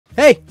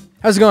Hey,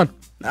 how's it going?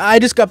 I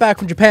just got back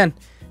from Japan,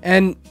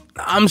 and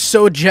I'm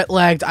so jet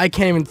lagged I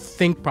can't even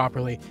think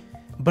properly.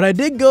 But I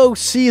did go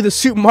see the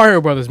Super Mario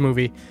Brothers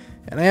movie,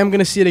 and I am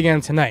gonna see it again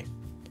tonight.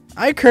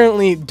 I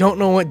currently don't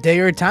know what day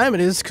or time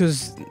it is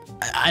because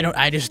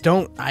I just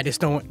don't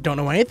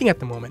know anything at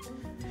the moment.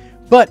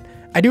 But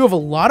I do have a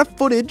lot of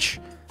footage.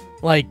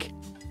 Like,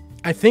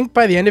 I think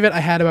by the end of it, I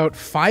had about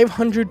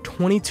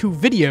 522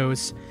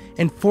 videos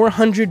and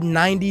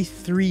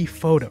 493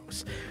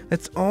 photos.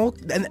 That's all,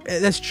 and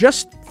that's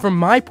just from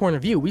my point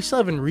of view. We still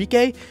have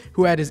Enrique,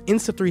 who had his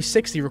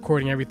Insta360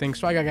 recording everything,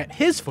 so I got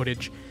his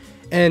footage,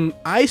 and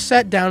I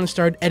sat down and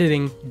started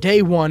editing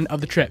day one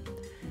of the trip.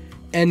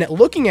 And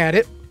looking at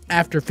it,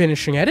 after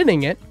finishing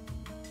editing it,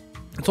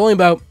 it's only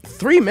about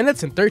 3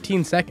 minutes and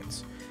 13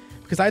 seconds,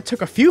 because I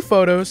took a few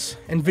photos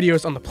and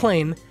videos on the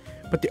plane,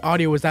 but the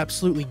audio was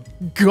absolutely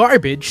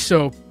garbage,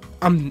 so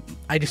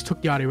I just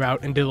took the audio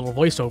out and did a little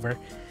voiceover.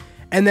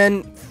 And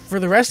then for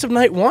the rest of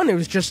night one, it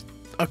was just,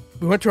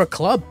 we went to a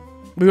club.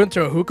 We went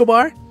to a hookah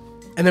bar,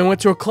 and then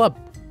went to a club.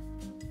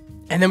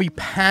 And then we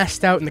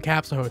passed out in the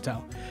Capsule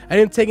Hotel. I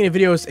didn't take any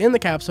videos in the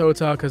Capsule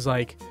Hotel because,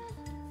 like,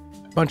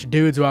 a bunch of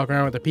dudes walking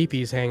around with their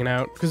pee-pees hanging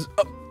out. Because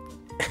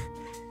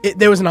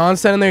there was an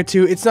onsen in there,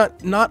 too. It's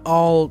not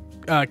all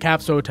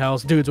Capsule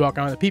Hotels, dudes walking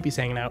around with their pee-pees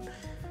hanging out.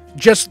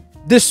 Just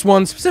this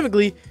one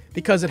specifically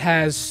because it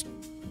has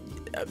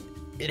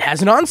an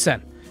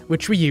onsen,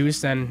 which we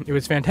used, and it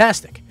was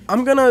fantastic.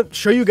 I'm gonna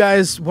show you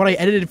guys what I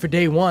edited for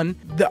day one.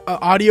 The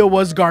audio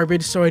was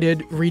garbage, so I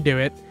did redo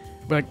it,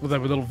 like with a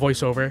little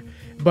voiceover.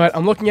 But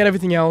I'm looking at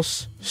everything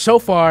else. So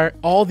far,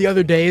 all the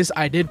other days,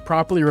 I did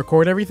properly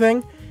record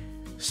everything.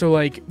 So,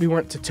 like, we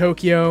went to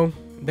Tokyo,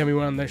 then we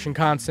went on the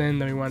Shinkansen,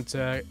 then we went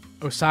to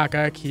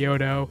Osaka,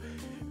 Kyoto,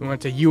 we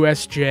went to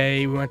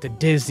USJ, we went to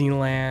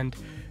Disneyland,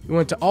 we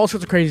went to all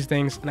sorts of crazy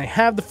things, and I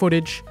have the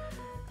footage.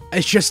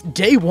 It's just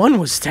day one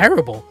was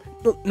terrible.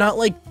 Not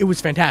like it was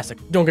fantastic,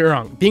 don't get me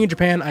wrong. Being in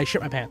Japan, I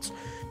shit my pants.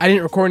 I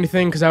didn't record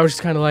anything because I was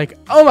just kind of like,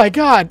 oh my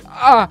god,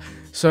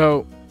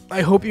 So,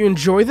 I hope you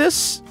enjoy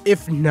this.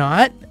 If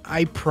not,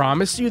 I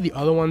promise you the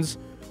other ones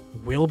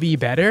will be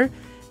better.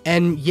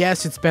 And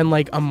yes, it's been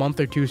like a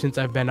month or two since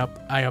I've been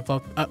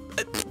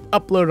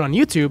uploaded on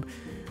YouTube.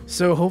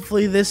 So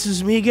hopefully this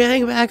is me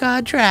getting back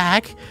on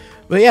track.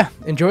 But yeah,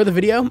 enjoy the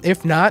video.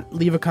 If not,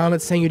 leave a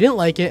comment saying you didn't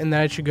like it and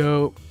that I should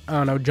go, I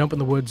don't know, jump in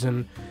the woods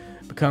and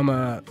become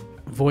a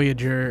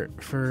Voyager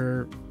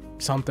for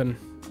something.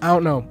 I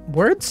don't know.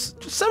 Words?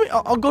 Just send me.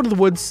 I'll go to the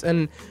woods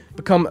and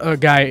become a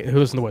guy who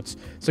lives in the woods.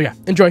 So yeah,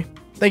 enjoy.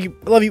 Thank you.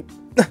 I love you.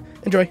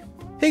 Enjoy.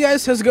 Hey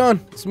guys, how's it going?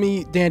 It's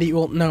me, Dandy.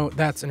 Well, no,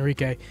 that's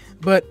Enrique.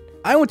 But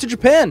I went to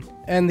Japan,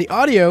 and the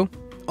audio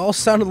all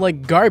sounded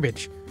like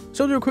garbage.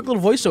 So I'll do a quick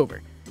little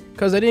voiceover,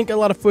 because I didn't get a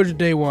lot of footage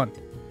day one.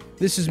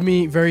 This is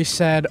me very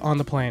sad on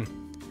the plane.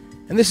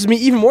 And this is me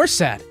even more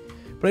sad.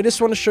 But I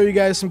just want to show you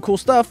guys some cool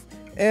stuff,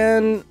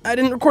 and I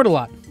didn't record a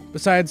lot.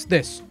 Besides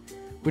this,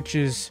 which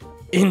is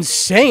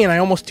insane. I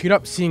almost teared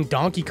up seeing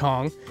Donkey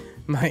Kong,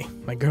 my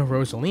girl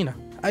Rosalina.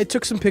 I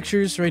took some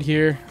pictures right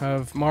here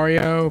of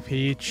Mario,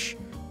 Peach,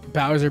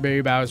 Bowser,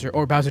 Baby Bowser,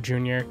 or Bowser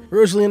Jr.,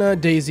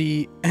 Rosalina,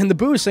 Daisy, and the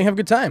Boo saying have a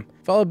good time.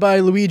 Followed by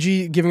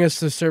Luigi giving us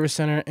the service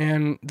center,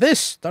 and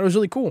this, thought it was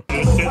really cool.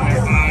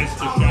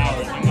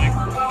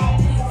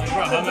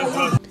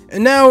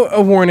 And now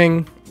a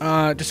warning,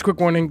 just a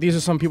quick warning, these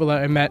are some people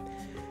that I met.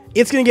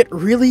 It's gonna get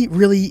really,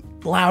 really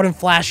loud and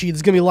flashy.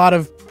 There's gonna be a lot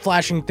of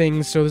flashing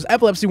things, so there's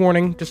epilepsy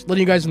warning, just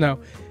letting you guys know.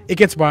 It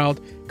gets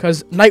wild,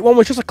 because night one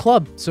was just a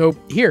club, so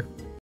here.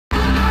 This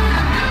is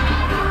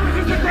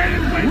the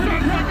greatest place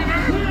on fucking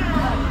earth!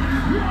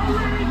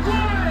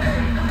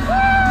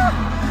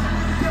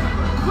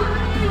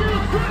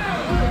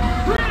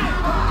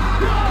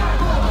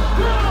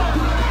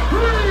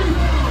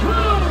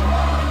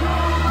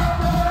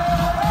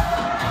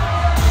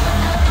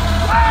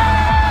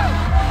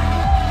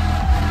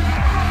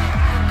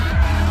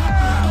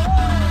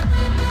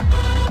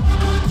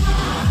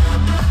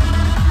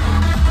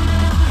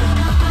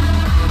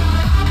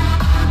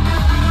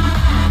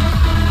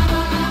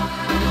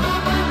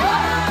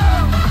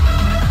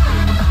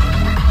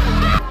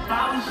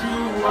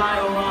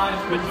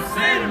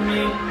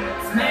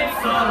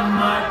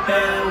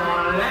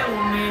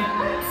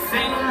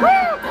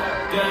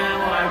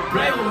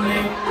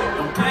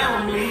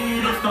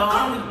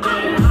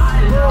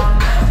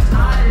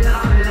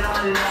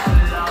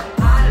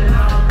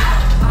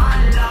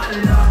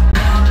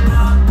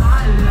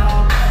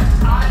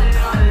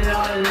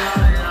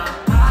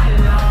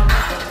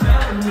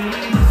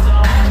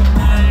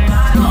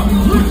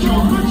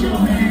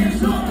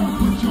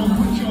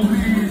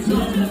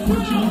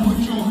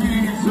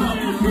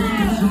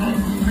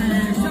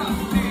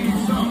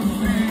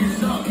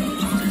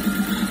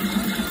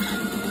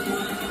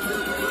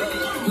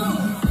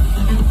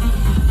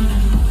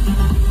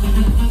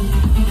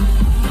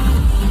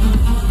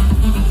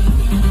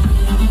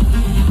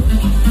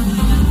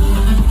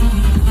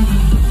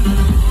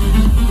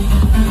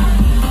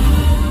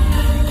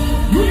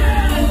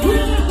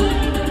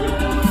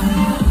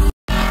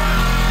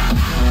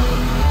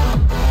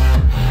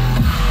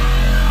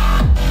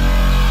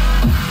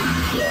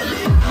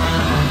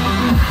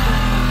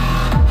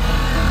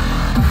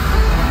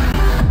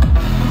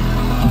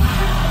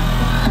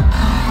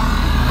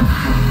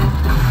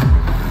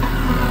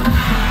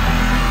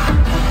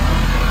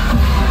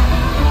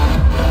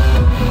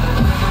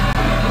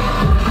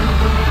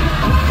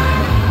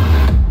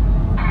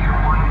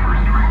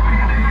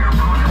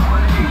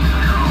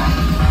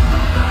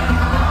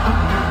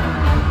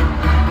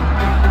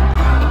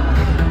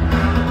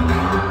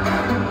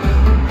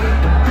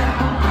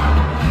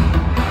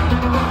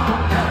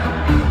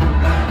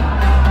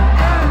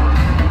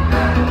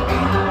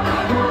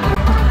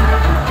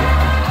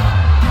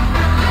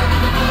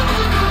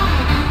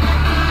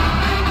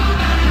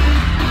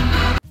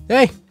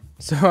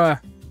 So,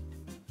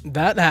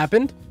 that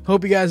happened.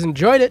 Hope you guys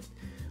enjoyed it.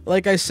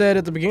 Like I said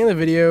at the beginning of the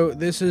video,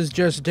 this is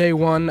just day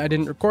 1. I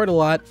didn't record a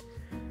lot.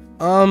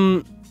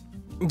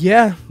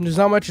 Yeah, there's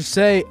not much to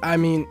say. I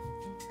mean,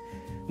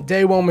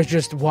 day 1 was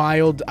just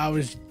wild. I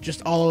was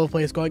just all over the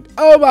place going,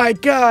 oh my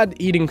god,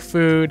 eating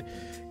food,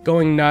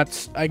 going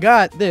nuts. I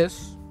got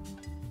this.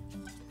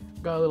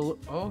 Got a little,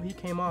 oh, he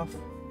came off.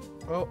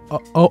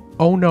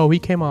 Oh no, he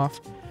came off.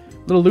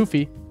 Little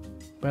Luffy.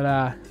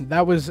 But,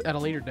 that was at a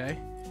later day.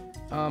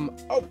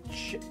 Oh,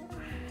 shit.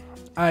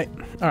 Alright.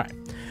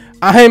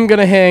 I'm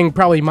gonna hang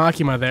probably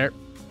Makima there.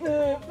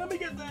 Let me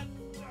get that.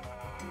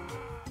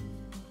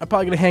 I'm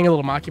probably gonna hang a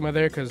little Makima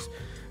there because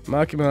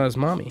Makima is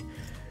mommy.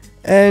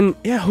 And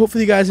yeah,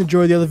 hopefully you guys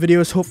enjoy the other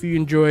videos. Hopefully you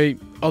enjoy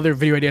other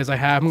video ideas I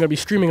have. I'm gonna be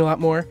streaming a lot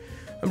more.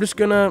 I'm just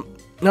gonna,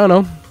 I don't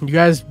know, you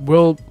guys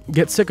will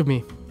get sick of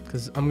me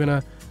because I'm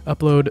gonna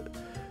upload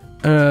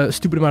a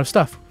stupid amount of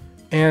stuff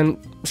and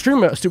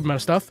stream a stupid amount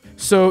of stuff.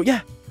 So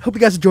yeah, hope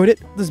you guys enjoyed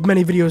it. There's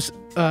many videos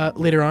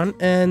later on,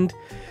 and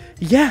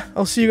yeah,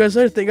 I'll see you guys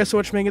later. Thank you guys so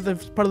much for making it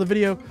this part of the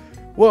video.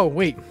 Whoa,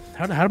 wait,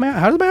 how does my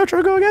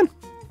outro go again?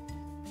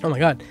 Oh my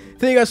god.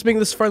 Thank you guys for making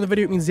this far in the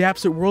video. It means the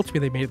absolute world to me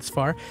they made it this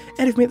far.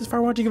 And if you made it this far,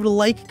 why don't you give it a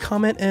like,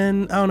 comment,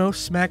 and I don't know,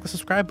 smack the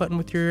subscribe button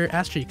with your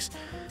ass cheeks.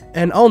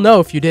 And I'll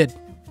know if you did.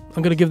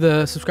 I'm gonna give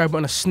the subscribe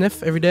button a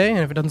sniff every day, and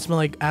if it doesn't smell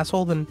like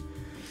asshole, then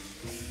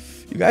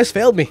you guys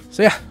failed me.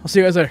 So yeah, I'll see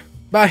you guys later.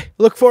 Bye.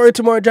 Look forward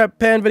to more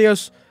Japan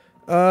videos.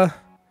 I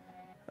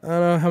don't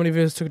know how many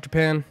videos took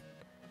Japan.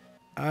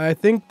 I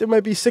think there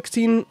might be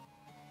 16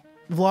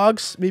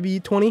 vlogs, maybe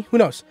 20, who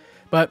knows.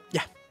 But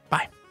yeah,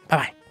 bye.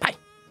 Bye-bye. Bye.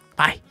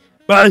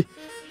 Bye.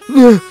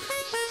 Bye.